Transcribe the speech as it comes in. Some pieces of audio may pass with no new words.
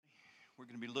We're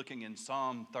going to be looking in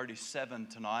Psalm 37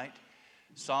 tonight.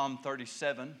 Psalm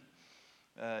 37.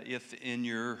 If in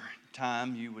your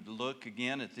time you would look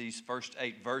again at these first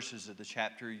 8 verses of the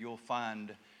chapter, you'll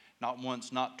find not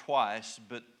once, not twice,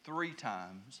 but 3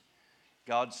 times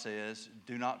God says,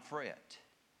 do not fret.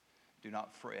 Do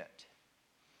not fret.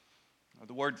 Now,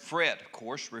 the word fret, of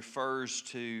course, refers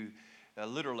to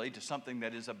literally to something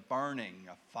that is a burning,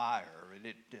 a fire.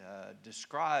 It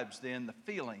describes then the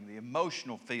feeling, the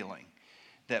emotional feeling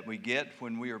that we get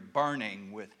when we are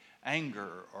burning with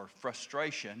anger or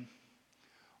frustration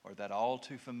or that all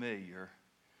too familiar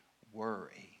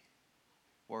worry.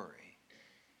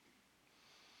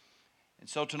 And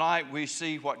so tonight we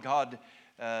see what God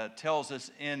tells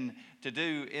us to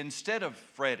do instead of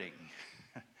fretting.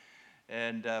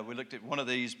 And we looked at one of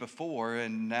these before,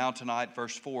 and now tonight,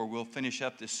 verse 4, we'll finish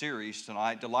up this series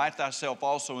tonight. Delight thyself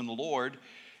also in the Lord,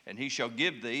 and he shall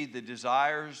give thee the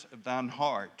desires of thine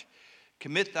heart.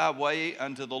 Commit thy way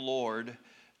unto the Lord,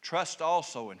 trust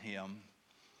also in him,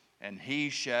 and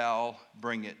he shall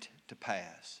bring it to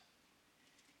pass.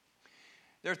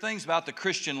 There are things about the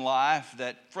Christian life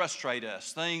that frustrate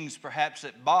us, things perhaps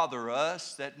that bother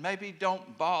us that maybe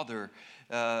don't bother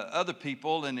other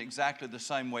people in exactly the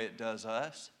same way it does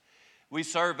us. We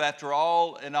serve, after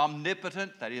all, an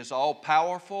omnipotent, that is,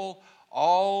 all-powerful,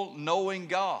 all-knowing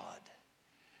God.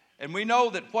 And we know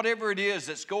that whatever it is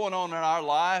that's going on in our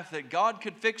life, that God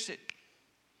could fix it.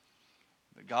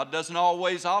 But God doesn't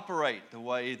always operate the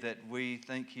way that we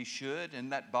think he should,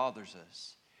 and that bothers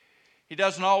us. He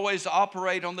doesn't always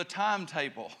operate on the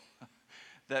timetable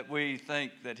that we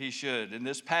think that he should. In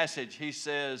this passage, he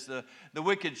says, the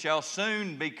wicked shall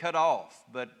soon be cut off.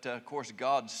 But, of course,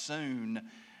 God's soon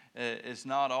is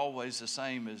not always the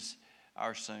same as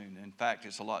our soon. In fact,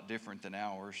 it's a lot different than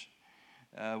ours.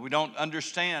 We don't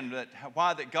understand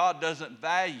why that God doesn't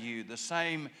value the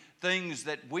same things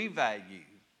that we value.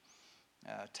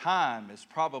 Time is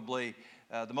probably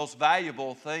the most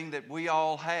valuable thing that we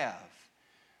all have.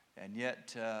 And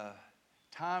yet,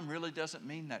 time really doesn't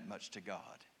mean that much to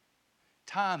God.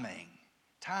 Timing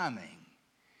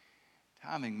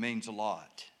means a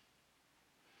lot.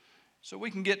 So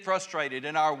we can get frustrated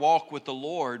in our walk with the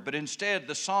Lord, but instead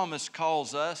the psalmist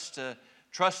calls us to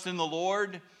trust in the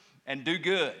Lord and do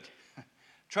good.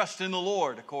 Trust in the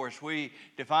Lord, of course, we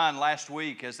defined last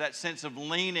week as that sense of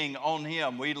leaning on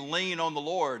him. We lean on the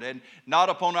Lord and not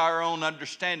upon our own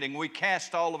understanding. We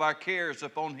cast all of our cares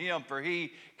upon him, for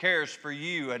he cares for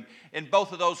you. And in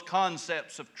both of those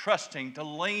concepts of trusting, to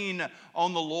lean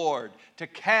on the Lord, to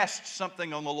cast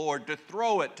something on the Lord, to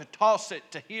throw it, to toss it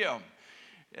to him.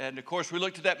 And of course, we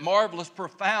looked at that marvelous,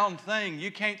 profound thing.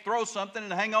 You can't throw something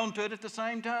and hang on to it at the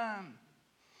same time.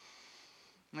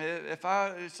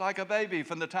 It's like a baby.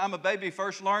 From the time a baby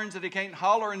first learns that he can't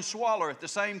holler and swallow at the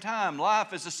same time.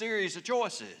 Life is a series of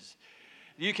choices.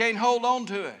 You can't hold on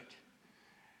to it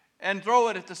and throw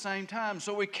it at the same time.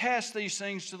 So we cast these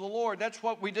things to the Lord. That's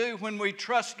what we do when we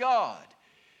trust God.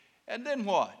 And then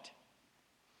what?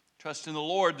 Trust in the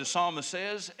Lord, the psalmist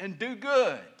says, and do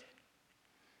good.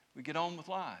 We get on with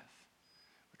life.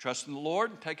 We trust in the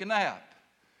Lord and take a nap.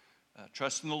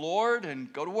 Trust in the Lord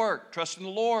and go to work. Trust in the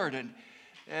Lord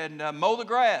and mow the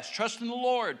grass. Trust in the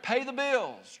Lord. Pay the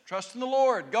bills. Trust in the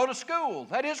Lord. Go to school.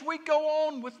 That is, we go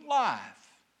on with life.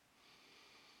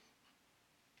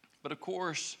 But of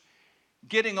course,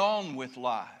 getting on with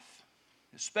life,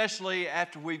 especially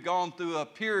after we've gone through a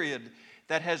period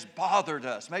that has bothered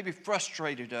us, maybe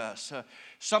frustrated us,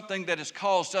 something that has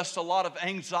caused us a lot of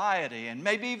anxiety and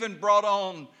maybe even brought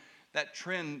on that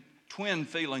twin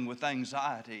feeling with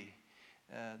anxiety,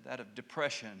 that of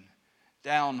depression,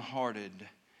 downhearted,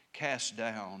 cast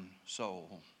down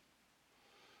soul.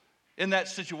 In that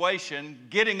situation,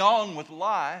 getting on with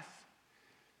life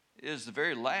is the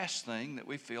very last thing that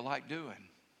we feel like doing.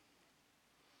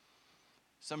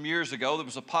 Some years ago, there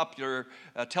was a popular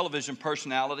television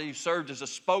personality who served as a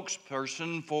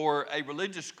spokesperson for a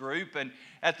religious group, and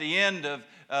at the end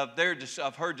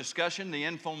of her discussion, the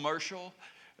infomercial,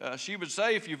 she would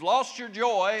say, if you've lost your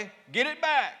joy, get it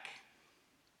back.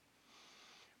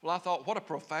 Well, I thought, what a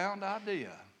profound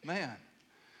idea. Man,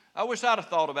 I wish I'd have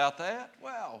thought about that.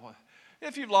 Well,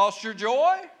 if you've lost your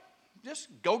joy, just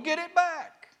go get it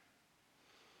back.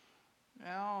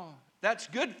 Now, that's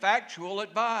good factual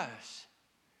advice.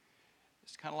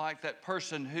 It's kind of like that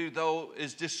person who, though,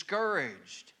 is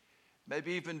discouraged,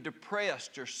 maybe even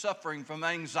depressed or suffering from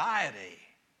anxiety.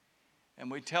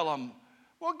 And we tell them,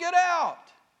 well, get out.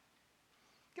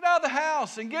 Get out of the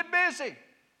house and get busy.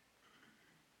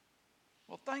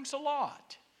 Well, thanks a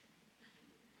lot.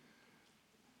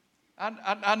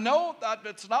 I know that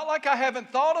it's not like I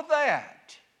haven't thought of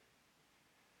that.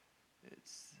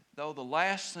 though, the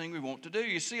last thing we want to do.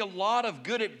 You see, a lot of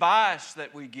good advice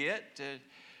that we get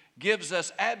gives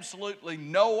us absolutely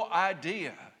no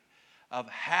idea of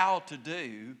how to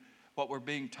do what we're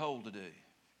being told to do.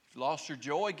 If you lost your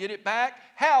joy, get it back.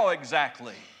 How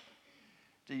exactly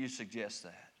do you suggest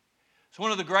that? So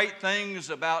one of the great things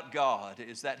about God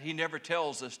is that He never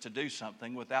tells us to do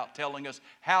something without telling us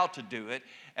how to do it,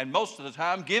 and most of the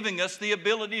time giving us the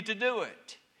ability to do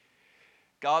it.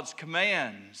 God's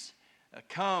commands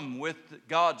come with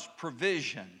God's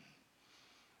provision.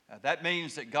 That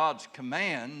means that God's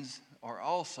commands are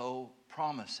also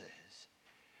promises.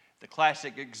 The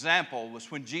classic example was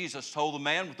when Jesus told the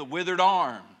man with the withered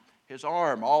arm, his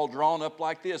arm all drawn up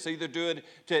like this, either due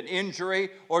to an injury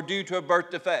or due to a birth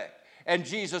defect. And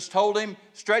Jesus told him,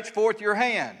 stretch forth your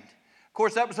hand. Of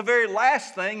course, that was the very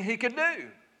last thing he could do.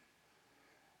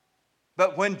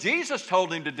 But when Jesus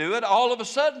told him to do it, all of a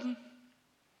sudden,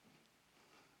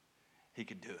 he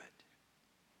could do it.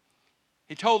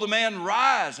 He told the man,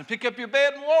 rise and pick up your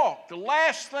bed and walk. The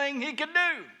last thing he could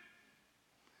do.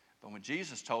 But when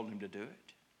Jesus told him to do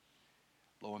it,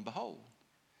 lo and behold,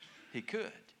 he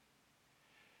could.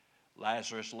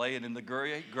 Lazarus laying in the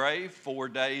grave, 4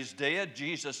 days dead.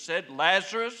 Jesus said,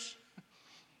 Lazarus,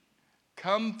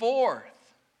 come forth.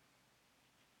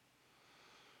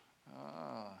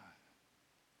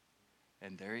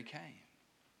 And there he came.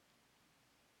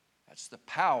 That's the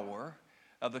power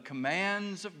of the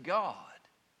commands of God.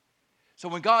 So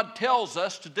when God tells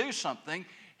us to do something,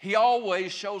 He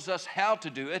always shows us how to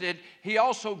do it, and He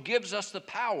also gives us the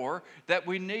power that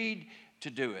we need to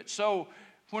do it. So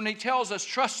when He tells us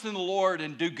trust in the Lord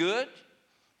and do good,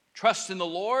 trust in the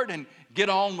Lord and get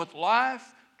on with life,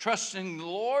 trust in the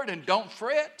Lord and don't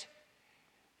fret,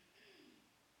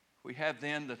 we have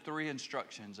then the 3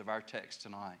 instructions of our text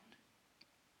tonight.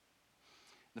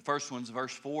 The first one's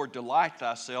verse 4, delight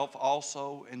thyself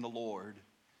also in the Lord,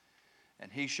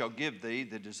 and He shall give thee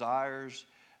the desires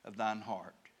of thine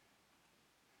heart.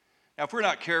 Now, if we're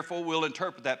not careful, we'll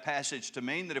interpret that passage to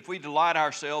mean that if we delight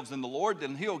ourselves in the Lord,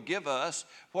 then He'll give us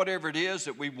whatever it is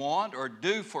that we want, or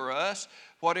do for us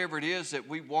whatever it is that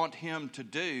we want Him to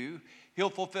do. He'll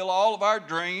fulfill all of our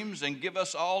dreams and give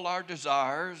us all our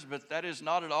desires, but that is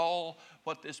not at all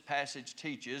what this passage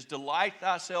teaches. Delight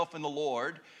thyself in the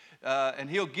Lord, and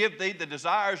He'll give thee the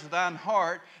desires of thine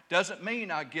heart doesn't mean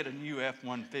I get a new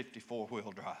F-150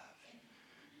 four-wheel drive.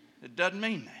 It doesn't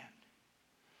mean that.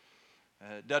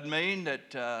 It doesn't mean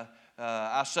that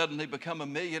I suddenly become a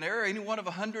millionaire or any one of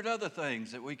 100 other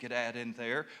things that we could add in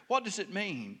there. What does it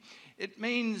mean? It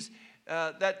means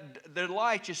that the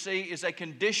delight, you see, is a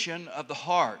condition of the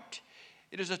heart.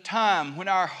 It is a time when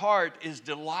our heart is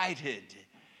delighted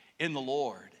in the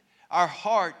Lord. Our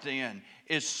heart then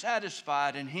is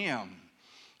satisfied in Him.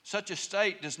 Such a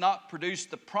state does not produce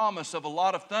the promise of a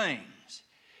lot of things.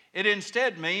 It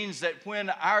instead means that when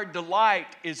our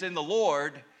delight is in the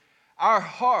Lord, our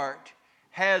heart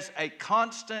has a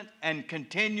constant and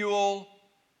continual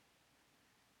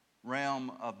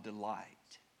realm of delight.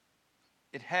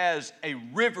 It has a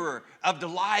river of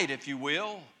delight, if you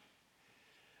will,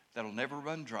 that'll never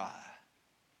run dry.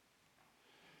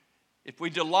 If we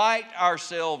delight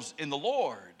ourselves in the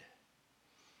Lord,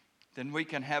 then we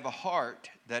can have a heart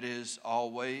that is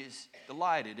always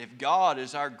delighted. If God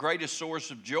is our greatest source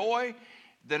of joy,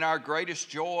 then our greatest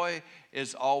joy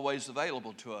is always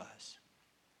available to us.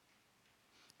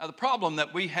 Now, the problem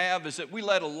that we have is that we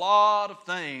let a lot of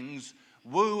things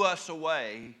woo us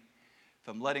away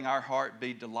from letting our heart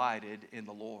be delighted in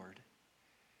the Lord.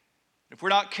 If we're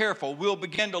not careful, we'll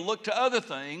begin to look to other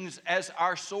things as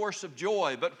our source of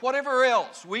joy. But whatever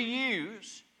else we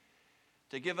use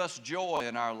to give us joy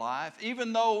in our life,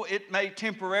 even though it may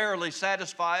temporarily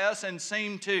satisfy us and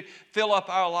seem to fill up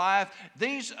our life,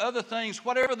 these other things,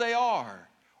 whatever they are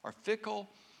fickle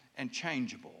and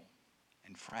changeable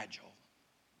and fragile.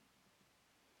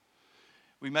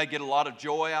 We may get a lot of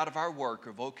joy out of our work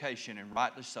or vocation, and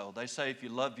rightly so. They say if you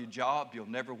love your job, you'll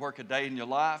never work a day in your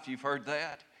life. You've heard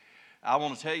that. I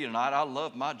want to tell you tonight, I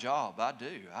love my job. I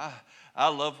do. I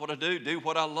love what I do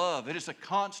what I love. It is a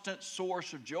constant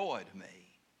source of joy to me.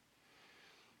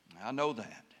 I know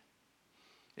that.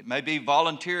 It may be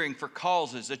volunteering for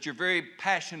causes that you're very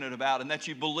passionate about and that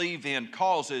you believe in,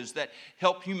 causes that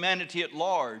help humanity at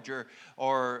large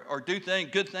or do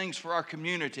good things for our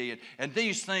community. And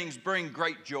these things bring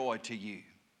great joy to you.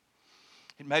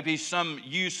 It may be some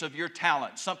use of your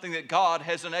talent, something that God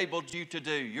has enabled you to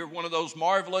do. You're one of those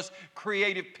marvelous,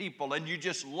 creative people, and you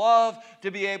just love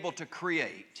to be able to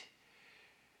create.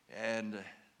 And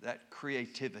that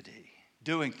creativity,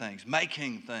 doing things,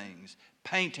 making things,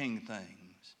 painting things,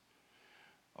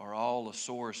 are all a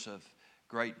source of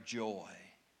great joy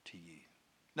to you.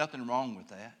 Nothing wrong with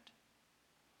that.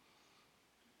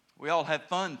 We all have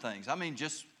fun things. I mean,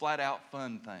 just flat out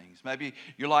fun things. Maybe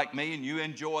you're like me and you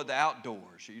enjoy the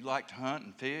outdoors. You like to hunt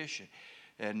and fish,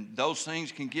 and those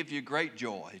things can give you great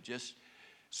joy. Just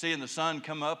seeing the sun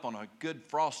come up on a good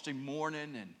frosty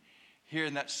morning and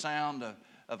hearing that sound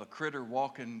of a critter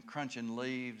walking, crunching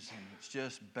leaves, and it's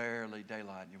just barely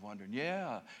daylight, and you're wondering,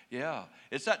 yeah,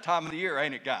 it's that time of the year,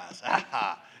 ain't it, guys?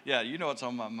 Yeah, you know what's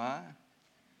on my mind.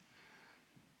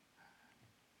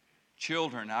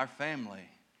 Children, our family,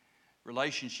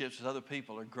 relationships with other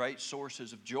people are great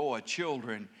sources of joy.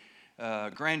 Children,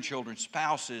 grandchildren,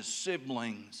 spouses,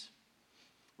 siblings,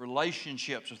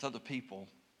 relationships with other people.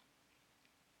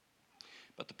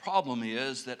 But the problem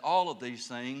is that all of these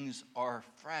things are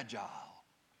fragile.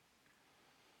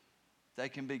 They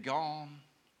can be gone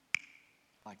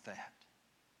like that.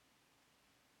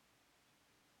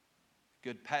 A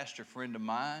good pastor friend of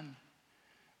mine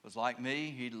was like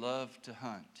me. He loved to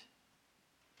hunt.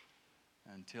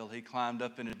 Until he climbed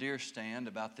up in a deer stand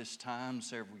about this time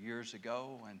several years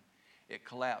ago, and it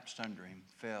collapsed under him,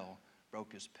 fell,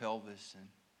 broke his pelvis, and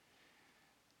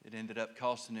it ended up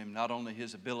costing him not only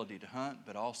his ability to hunt,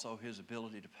 but also his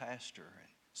ability to pastor. And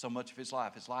so much of his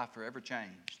life forever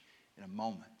changed in a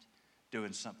moment,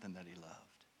 doing something that he loved.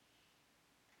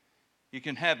 You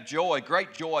can have joy,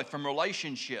 great joy from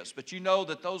relationships, but you know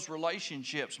that those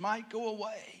relationships might go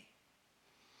away.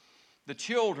 The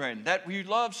children that we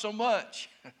love so much,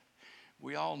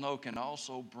 we all know can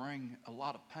also bring a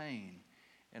lot of pain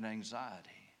and anxiety.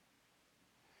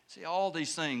 See, all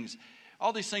these things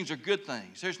are good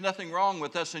things. There's nothing wrong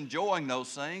with us enjoying those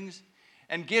things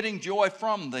and getting joy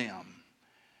from them.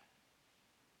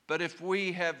 But if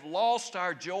we have lost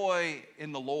our joy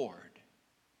in the Lord,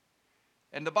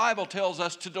 and the Bible tells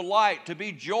us to delight, to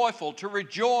be joyful, to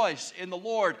rejoice in the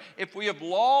Lord. If we have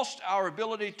lost our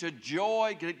ability to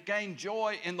gain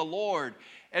joy in the Lord,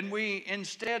 and we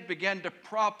instead begin to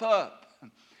prop up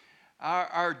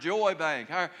our joy bank,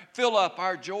 fill up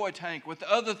our joy tank with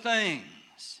other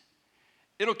things,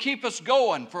 it'll keep us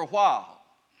going for a while.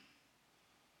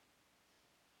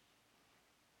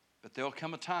 But there'll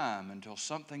come a time until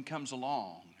something comes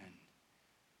along, and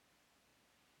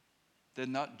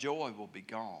then that joy will be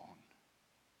gone.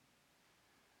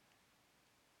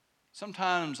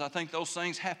 Sometimes I think those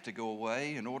things have to go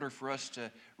away in order for us to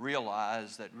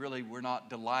realize that really we're not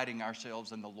delighting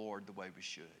ourselves in the Lord the way we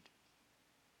should.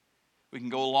 We can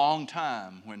go a long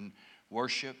time when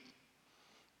worship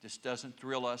just doesn't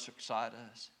thrill us or excite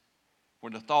us,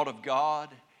 when the thought of God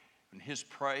and His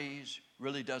praise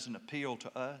really doesn't appeal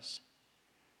to us.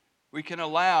 We can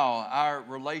allow our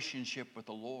relationship with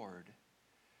the Lord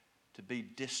to be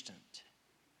distant.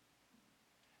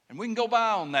 And we can go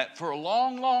by on that for a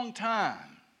long, long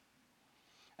time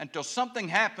until something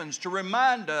happens to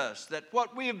remind us that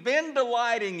what we have been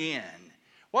delighting in,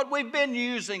 what we've been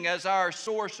using as our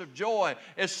source of joy,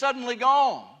 is suddenly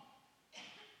gone.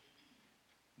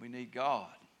 We need God.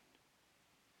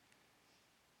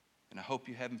 And I hope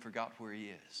you haven't forgot where He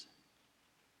is,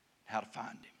 how to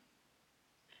find Him.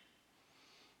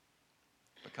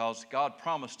 Because God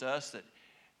promised us that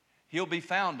He'll be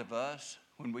found of us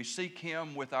when we seek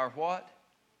Him with our what?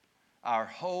 Our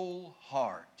whole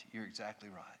heart. You're exactly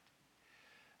right.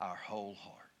 Our whole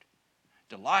heart.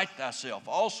 Delight thyself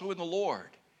also in the Lord,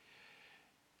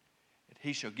 and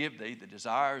He shall give thee the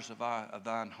desires of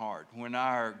thine heart. When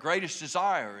our greatest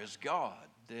desire is God,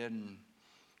 then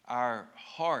our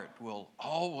heart will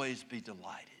always be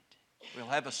delighted. We'll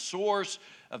have a source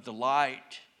of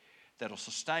delight that'll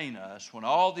sustain us when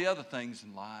all the other things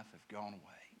in life have gone away.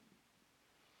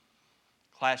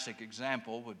 Classic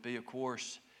example would be, of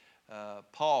course,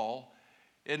 Paul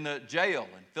in the jail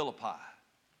in Philippi,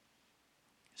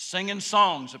 singing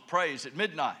songs of praise at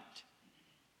midnight,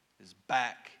 his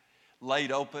back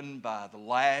laid open by the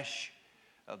lash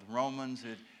of the Romans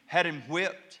that had him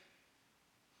whipped,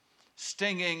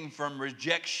 stinging from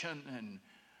rejection and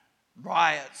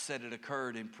riots that had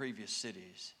occurred in previous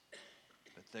cities.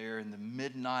 But there in the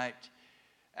midnight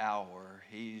hour,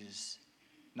 he's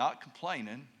not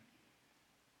complaining.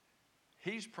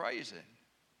 He's praising,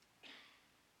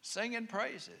 singing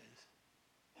praises.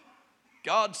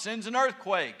 God sends an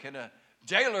earthquake, and a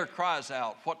jailer cries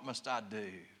out, "What must I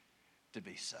do to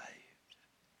be saved?"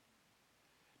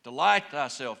 Delight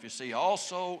thyself, you see,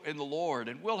 also in the Lord,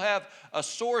 and we'll have a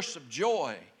source of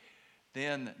joy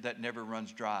then that never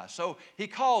runs dry. So He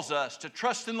calls us to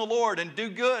trust in the Lord and do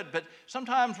good, but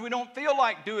sometimes we don't feel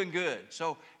like doing good.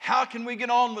 So how can we get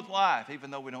on with life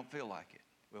even though we don't feel like it?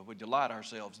 Well, we delight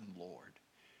ourselves in the Lord.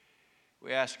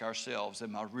 we ask ourselves,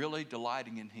 am I really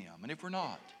delighting in Him? And if we're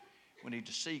not, we need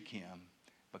to seek Him,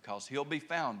 because He'll be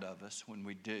found of us when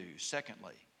we do.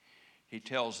 Secondly, He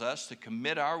tells us to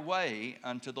commit our way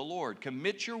unto the Lord.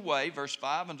 Commit your way, verse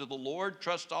 5, unto the Lord.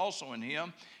 Trust also in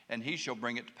Him, and He shall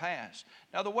bring it to pass.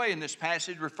 Now, the way in this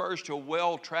passage refers to a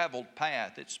well-traveled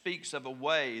path. It speaks of a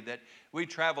way that we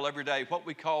travel every day, what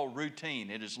we call routine.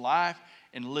 It is life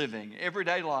and living,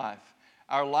 everyday life,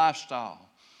 our lifestyle.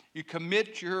 You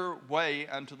commit your way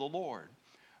unto the Lord.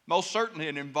 Most certainly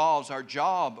it involves our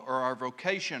job or our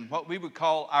vocation, what we would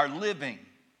call our living.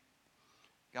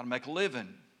 Got to make a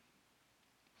living.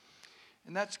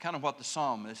 And that's kind of what the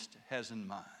psalmist has in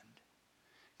mind.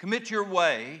 Commit your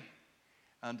way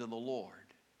unto the Lord.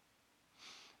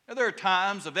 Now, there are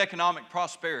times of economic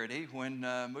prosperity when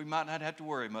we might not have to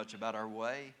worry much about our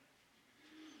way,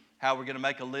 how we're going to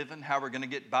make a living, how we're going to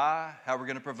get by, how we're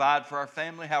going to provide for our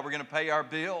family, how we're going to pay our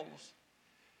bills.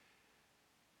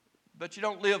 But you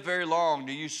don't live very long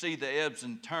till you see the ebbs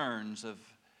and turns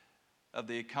of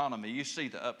the economy. You see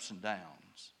the ups and downs.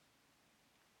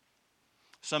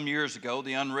 Some years ago,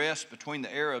 the unrest between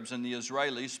the Arabs and the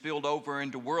Israelis spilled over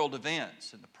into world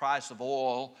events, and the price of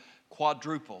oil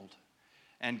quadrupled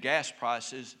and gas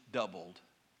prices doubled.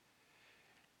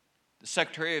 The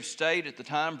Secretary of State at the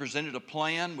time presented a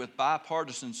plan with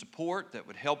bipartisan support that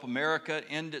would help America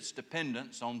end its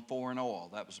dependence on foreign oil.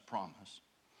 That was a promise.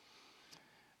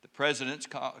 The president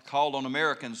called on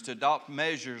Americans to adopt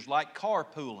measures like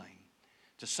carpooling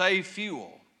to save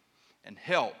fuel and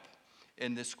help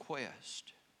in this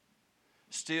quest.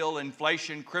 Still,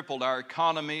 inflation crippled our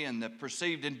economy, and the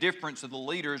perceived indifference of the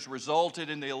leaders resulted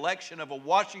in the election of a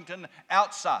Washington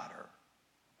outsider,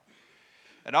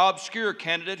 an obscure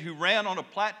candidate who ran on a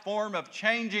platform of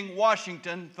changing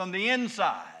Washington from the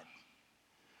inside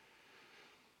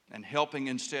and helping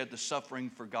instead the suffering,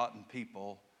 forgotten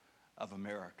people of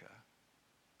America.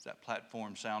 Does that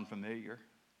platform sound familiar?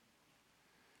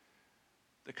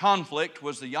 The conflict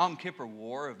was the Yom Kippur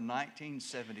War of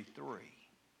 1973.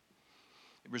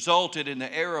 It resulted in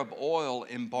the Arab oil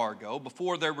embargo.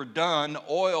 Before they were done,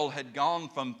 oil had gone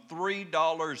from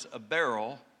 $3 a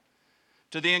barrel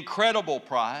to the incredible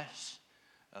price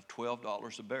of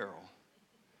 $12 a barrel.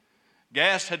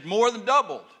 Gas had more than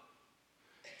doubled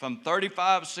from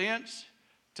 35 cents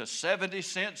to 70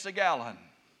 cents a gallon.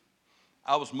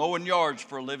 I was mowing yards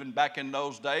for a living back in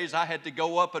those days. I had to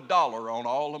go up $1 on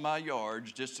all of my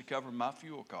yards just to cover my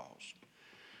fuel costs.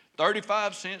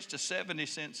 35 cents to 70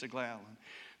 cents a gallon.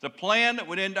 The plan that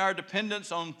would end our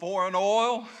dependence on foreign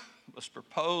oil was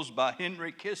proposed by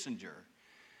Henry Kissinger.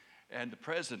 And the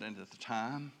president at the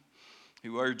time,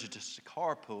 who urged us to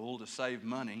carpool to save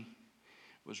money,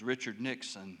 was Richard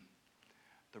Nixon,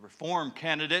 the reform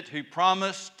candidate who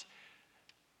promised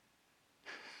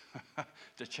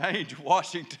to change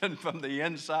Washington from the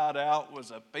inside out was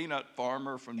a peanut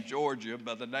farmer from Georgia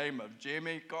by the name of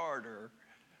Jimmy Carter.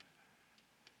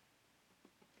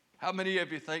 How many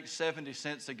of you think 70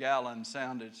 cents a gallon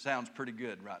sounds pretty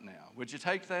good right now? Would you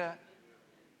take that?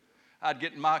 I'd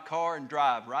get in my car and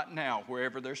drive right now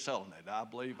wherever they're selling it. I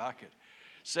believe I could.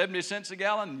 70 cents a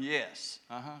gallon? Yes.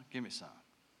 Give me some.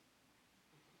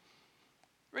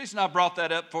 The reason I brought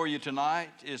that up for you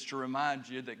tonight is to remind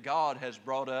you that God has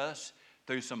brought us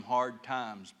through some hard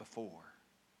times before.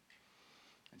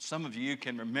 And some of you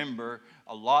can remember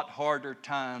a lot harder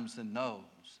times than those.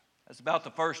 That's about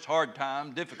the first hard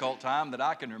time, difficult time that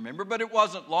I can remember, but it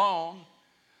wasn't long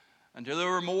until there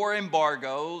were more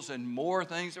embargoes and more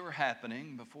things that were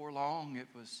happening. Before long, it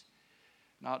was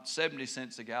not 70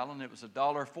 cents a gallon, it was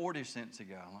 $1.40 a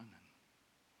gallon.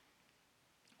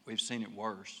 We've seen it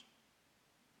worse.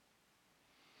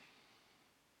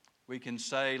 We can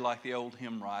say, like the old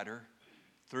hymn writer,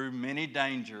 through many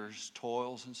dangers,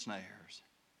 toils, and snares,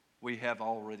 we have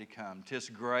already come. 'Tis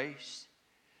grace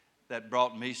that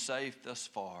brought me safe thus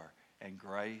far, and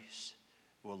grace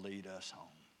will lead us home.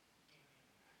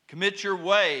 Commit your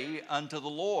way unto the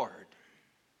Lord,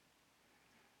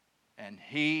 and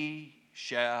He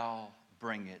shall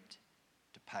bring it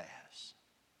to pass.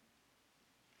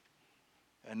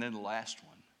 And then the last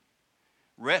one.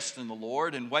 Rest in the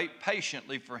Lord and wait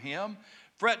patiently for Him.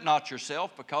 Fret not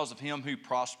yourself because of him who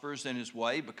prospers in his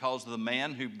way, because of the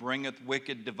man who bringeth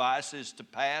wicked devices to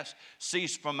pass.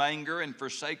 Cease from anger and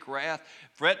forsake wrath.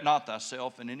 Fret not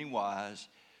thyself in any wise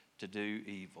to do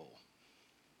evil.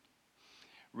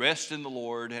 Rest in the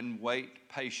Lord and wait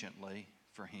patiently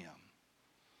for Him.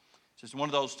 It's just one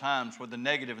of those times where the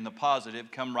negative and the positive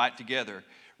come right together.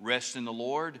 Rest in the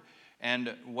Lord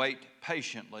and wait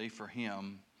patiently for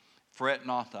Him. Fret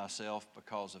not thyself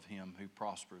because of him who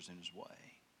prospers in his way.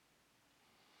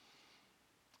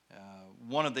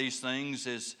 One of these things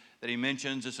is that he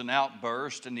mentions is an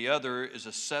outburst, and the other is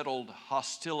a settled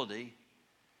hostility.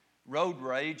 Road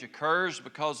rage occurs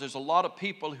because there's a lot of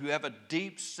people who have a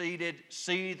deep-seated,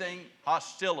 seething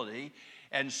hostility,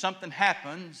 and something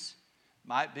happens,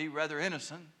 might be rather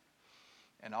innocent,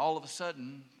 and all of a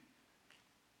sudden,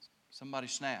 somebody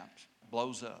snaps,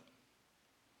 blows up.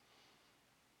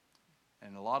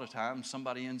 And a lot of times,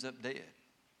 somebody ends up dead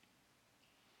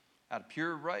out of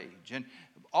pure rage. And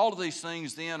all of these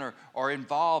things then are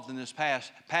involved in this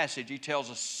passage. He tells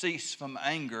us, cease from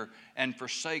anger and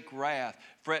forsake wrath.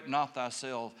 Fret not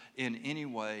thyself in any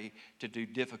way to do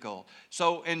difficult.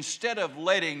 So instead of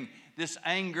letting this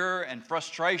anger and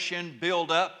frustration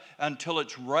build up until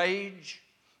it's rage,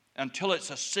 until it's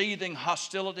a seething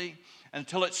hostility,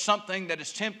 until it's something that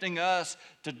is tempting us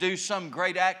to do some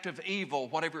great act of evil,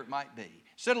 whatever it might be.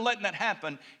 Instead of letting that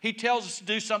happen, he tells us to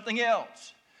do something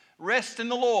else. Rest in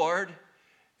the Lord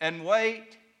and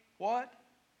wait, what?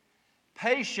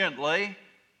 Patiently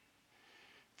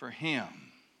for Him.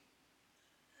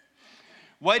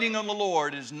 Waiting on the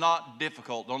Lord is not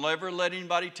difficult. Don't ever let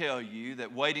anybody tell you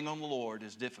that waiting on the Lord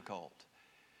is difficult.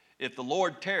 If the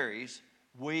Lord tarries,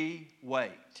 we wait.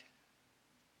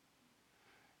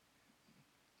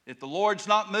 If the Lord's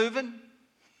not moving,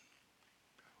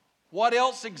 what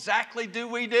else exactly do?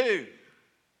 We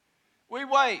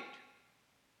wait.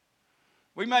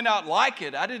 We may not like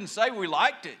it. I didn't say we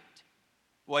liked it,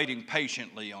 waiting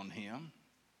patiently on Him.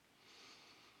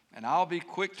 And I'll be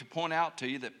quick to point out to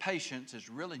you that patience is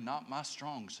really not my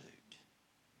strong suit.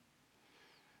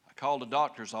 I called a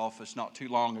doctor's office not too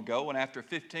long ago, and after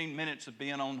 15 minutes of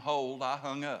being on hold, I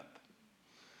hung up.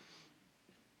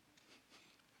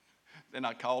 Then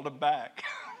I called him back.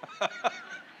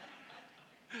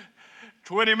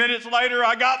 20 minutes later,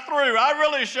 I got through. I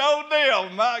really showed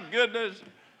them. My goodness.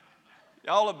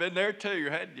 Y'all have been there too,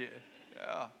 hadn't you?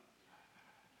 Yeah.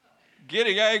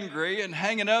 Getting angry and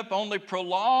hanging up only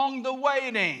prolong the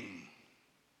waiting.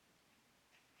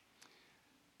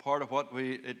 Part of what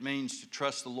it means to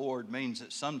trust the Lord means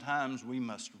that sometimes we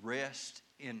must rest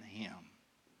in Him.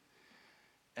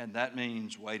 And that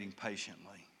means waiting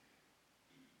patiently.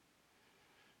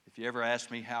 If you ever ask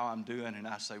me how I'm doing and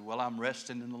I say, well, I'm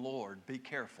resting in the Lord, be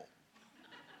careful.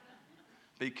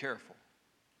 Be careful.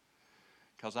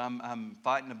 Because I'm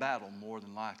fighting a battle more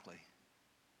than likely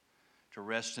to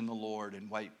rest in the Lord and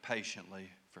wait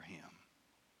patiently for Him.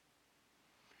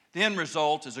 The end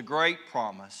result is a great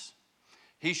promise.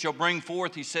 He shall bring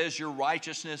forth, he says, your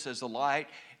righteousness as the light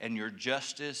and your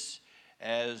justice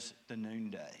as the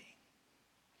noonday.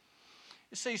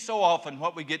 You see, so often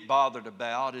what we get bothered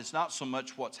about is not so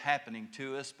much what's happening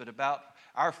to us, but about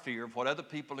our fear of what other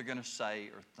people are going to say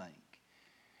or think.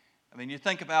 I mean, you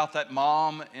think about that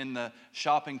mom in the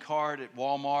shopping cart at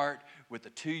Walmart with a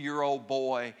 2-year-old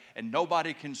boy, and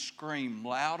nobody can scream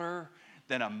louder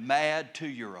than a mad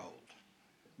 2-year-old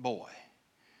boy.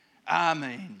 I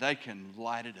mean, they can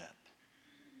light it up.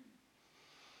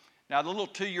 Now, the little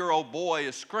 2-year-old boy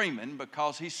is screaming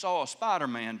because he saw a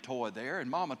Spider-Man toy there,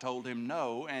 and Mama told him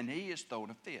no, and he is throwing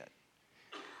a fit.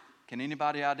 Can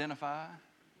anybody identify?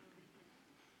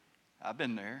 I've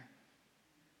been there.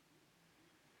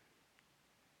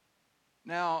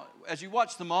 Now, as you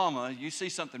watch the mama, you see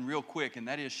something real quick, and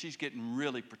that is she's getting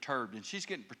really perturbed. And she's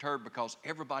getting perturbed because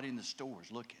everybody in the store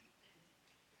is looking.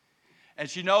 And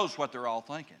she knows what they're all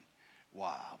thinking.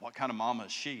 Wow, what kind of mama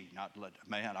is she?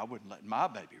 Man, I wouldn't let my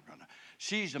baby run.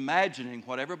 She's imagining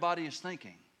what everybody is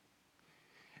thinking.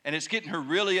 And it's getting her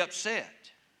really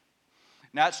upset.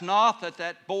 Now, it's not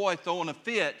that boy throwing a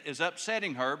fit is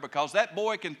upsetting her, because that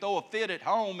boy can throw a fit at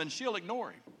home and she'll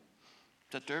ignore him.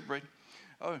 Sit there, Brady.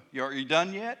 Oh, are you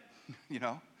done yet? You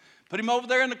know, put him over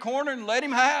there in the corner and let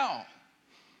him howl.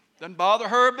 Doesn't bother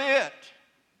her a bit.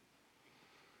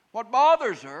 What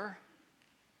bothers her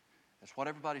is what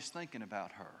everybody's thinking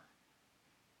about her.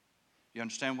 You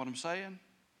understand what I'm saying?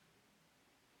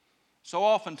 So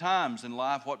oftentimes in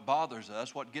life, what bothers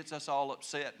us, what gets us all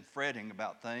upset and fretting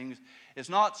about things,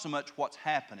 is not so much what's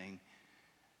happening,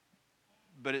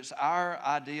 but it's our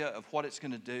idea of what it's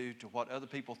going to do to what other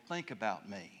people think about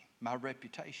me. My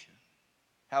reputation,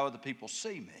 how other people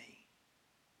see me.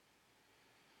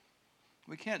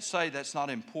 We can't say that's not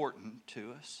important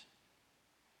to us.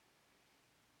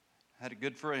 I had a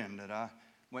good friend that I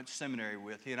went to seminary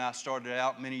with. He and I started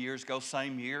out many years ago,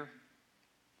 same year.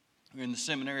 We were in the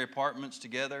seminary apartments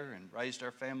together and raised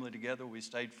our family together. We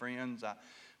stayed friends. I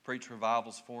preached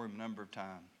revivals for him a number of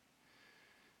times.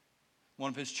 One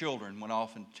of his children went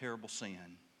off into terrible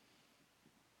sin.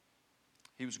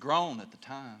 He was grown at the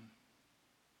time,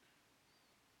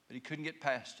 but he couldn't get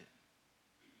past it.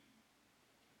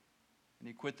 And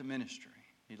he quit the ministry.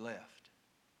 He left.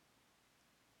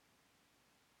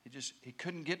 He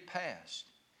couldn't get past,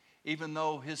 even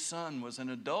though his son was an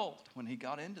adult when he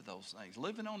got into those things,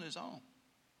 living on his own.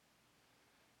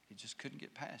 He just couldn't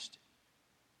get past it.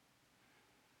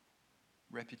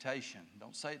 Reputation.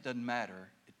 Don't say it doesn't matter.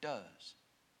 It does.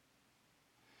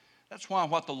 That's why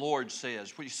what the Lord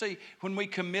says. You see, when we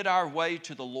commit our way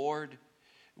to the Lord,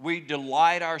 we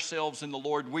delight ourselves in the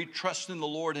Lord. We trust in the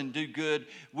Lord and do good.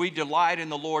 We delight in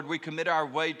the Lord. We commit our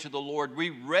way to the Lord. We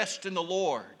rest in the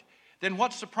Lord. Then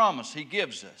what's the promise He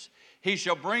gives us? He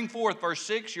shall bring forth, verse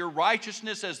 6, your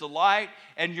righteousness as the light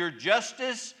and your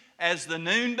justice as the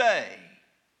noonday.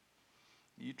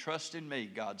 You trust in me,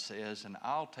 God says, and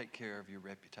I'll take care of your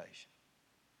reputation.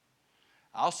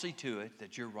 I'll see to it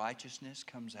that your righteousness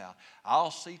comes out.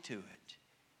 I'll see to it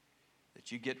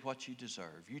that you get what you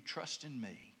deserve. You trust in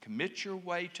me. Commit your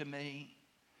way to me.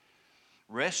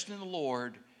 Rest in the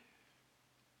Lord.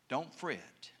 Don't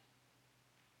fret.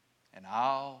 And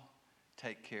I'll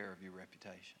take care of your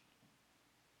reputation.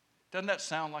 Doesn't that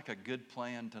sound like a good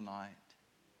plan tonight?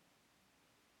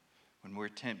 When we're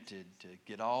tempted to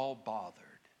get all bothered,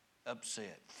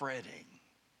 upset, fretting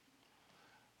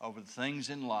over the things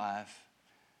in life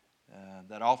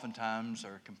that oftentimes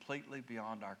are completely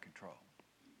beyond our control.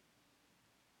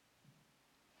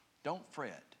 Don't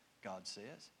fret, God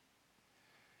says.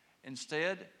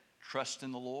 Instead, trust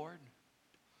in the Lord.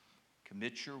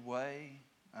 Commit your way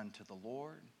unto the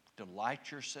Lord. Delight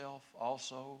yourself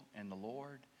also in the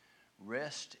Lord.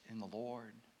 Rest in the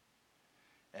Lord.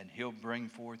 And He'll bring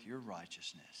forth your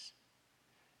righteousness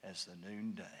as the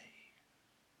noonday.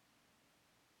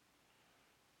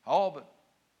 Oh, but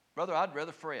brother, I'd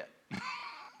rather fret.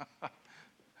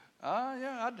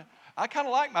 I kind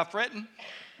of like my fretting.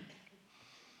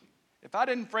 If I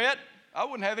didn't fret, I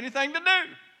wouldn't have anything to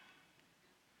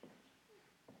do.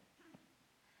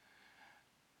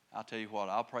 I'll tell you what,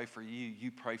 I'll pray for you,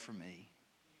 you pray for me,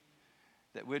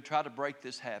 that we'd try to break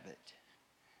this habit,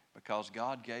 because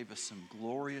God gave us some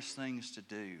glorious things to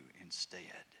do instead,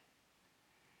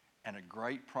 and a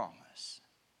great promise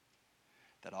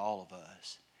that all of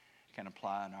us can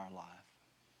apply in our life.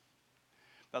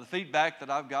 By the feedback that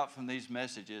I've got from these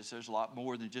messages, there's a lot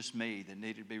more than just me that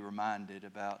needed to be reminded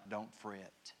about don't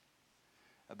fret,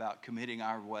 about committing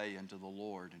our way unto the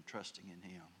Lord and trusting in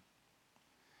Him.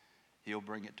 He'll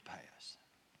bring it to pass.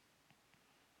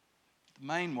 The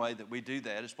main way that we do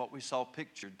that is what we saw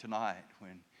pictured tonight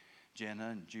when Jenna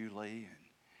and Julie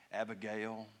and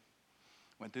Abigail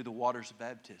went through the waters of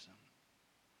baptism.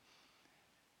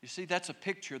 You see, that's a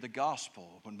picture of the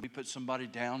gospel. When we put somebody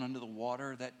down under the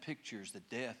water, that pictures the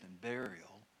death and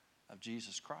burial of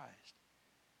Jesus Christ.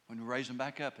 When we raise them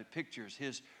back up, it pictures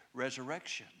His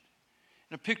resurrection.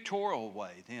 In a pictorial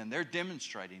way, then, they're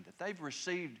demonstrating that they've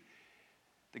received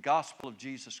the gospel of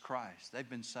Jesus Christ. They've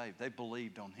been saved. They've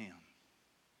believed on Him.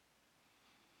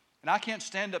 And I can't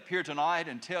stand up here tonight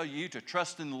and tell you to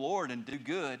trust in the Lord and do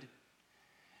good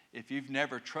if you've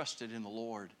never trusted in the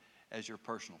Lord as your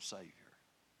personal Savior.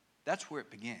 That's where it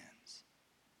begins.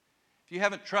 If you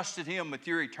haven't trusted Him with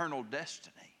your eternal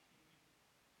destiny,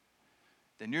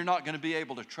 then you're not going to be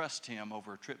able to trust Him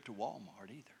over a trip to Walmart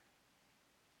either.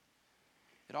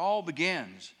 It all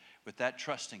begins with that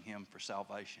trusting Him for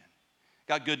salvation.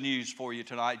 Got good news for you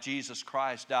tonight. Jesus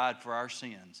Christ died for our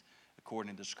sins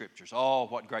according to the Scriptures. Oh,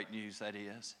 what great news that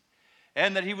is.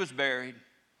 And that He was buried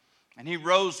and He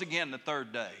rose again the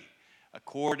third day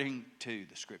according to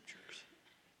the Scriptures.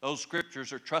 Those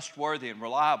Scriptures are trustworthy and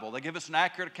reliable. They give us an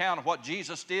accurate account of what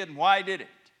Jesus did and why He did it.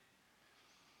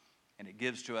 And it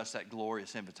gives to us that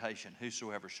glorious invitation,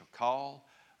 whosoever shall call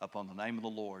upon the name of the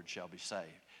Lord shall be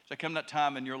saved. So come that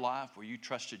time in your life where you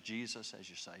trusted Jesus as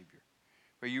your Savior,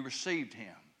 where you received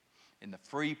Him in the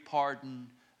free pardon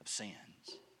of sins.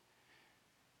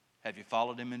 Have you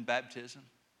followed Him in baptism?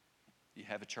 Do you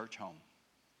have a church home?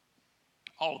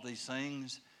 All of these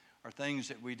things are things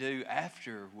that we do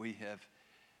after we have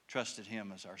trusted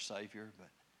Him as our Savior, but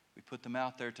we put them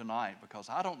out there tonight because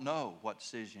I don't know what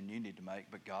decision you need to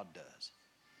make, but God does.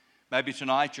 Maybe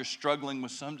tonight you're struggling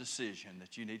with some decision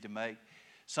that you need to make,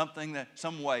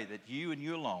 some way that you and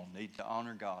you alone need to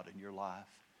honor God in your life.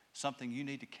 Something you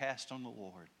need to cast on the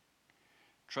Lord.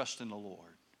 Trust in the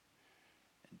Lord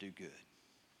and do good.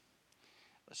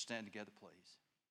 Let's stand together, please.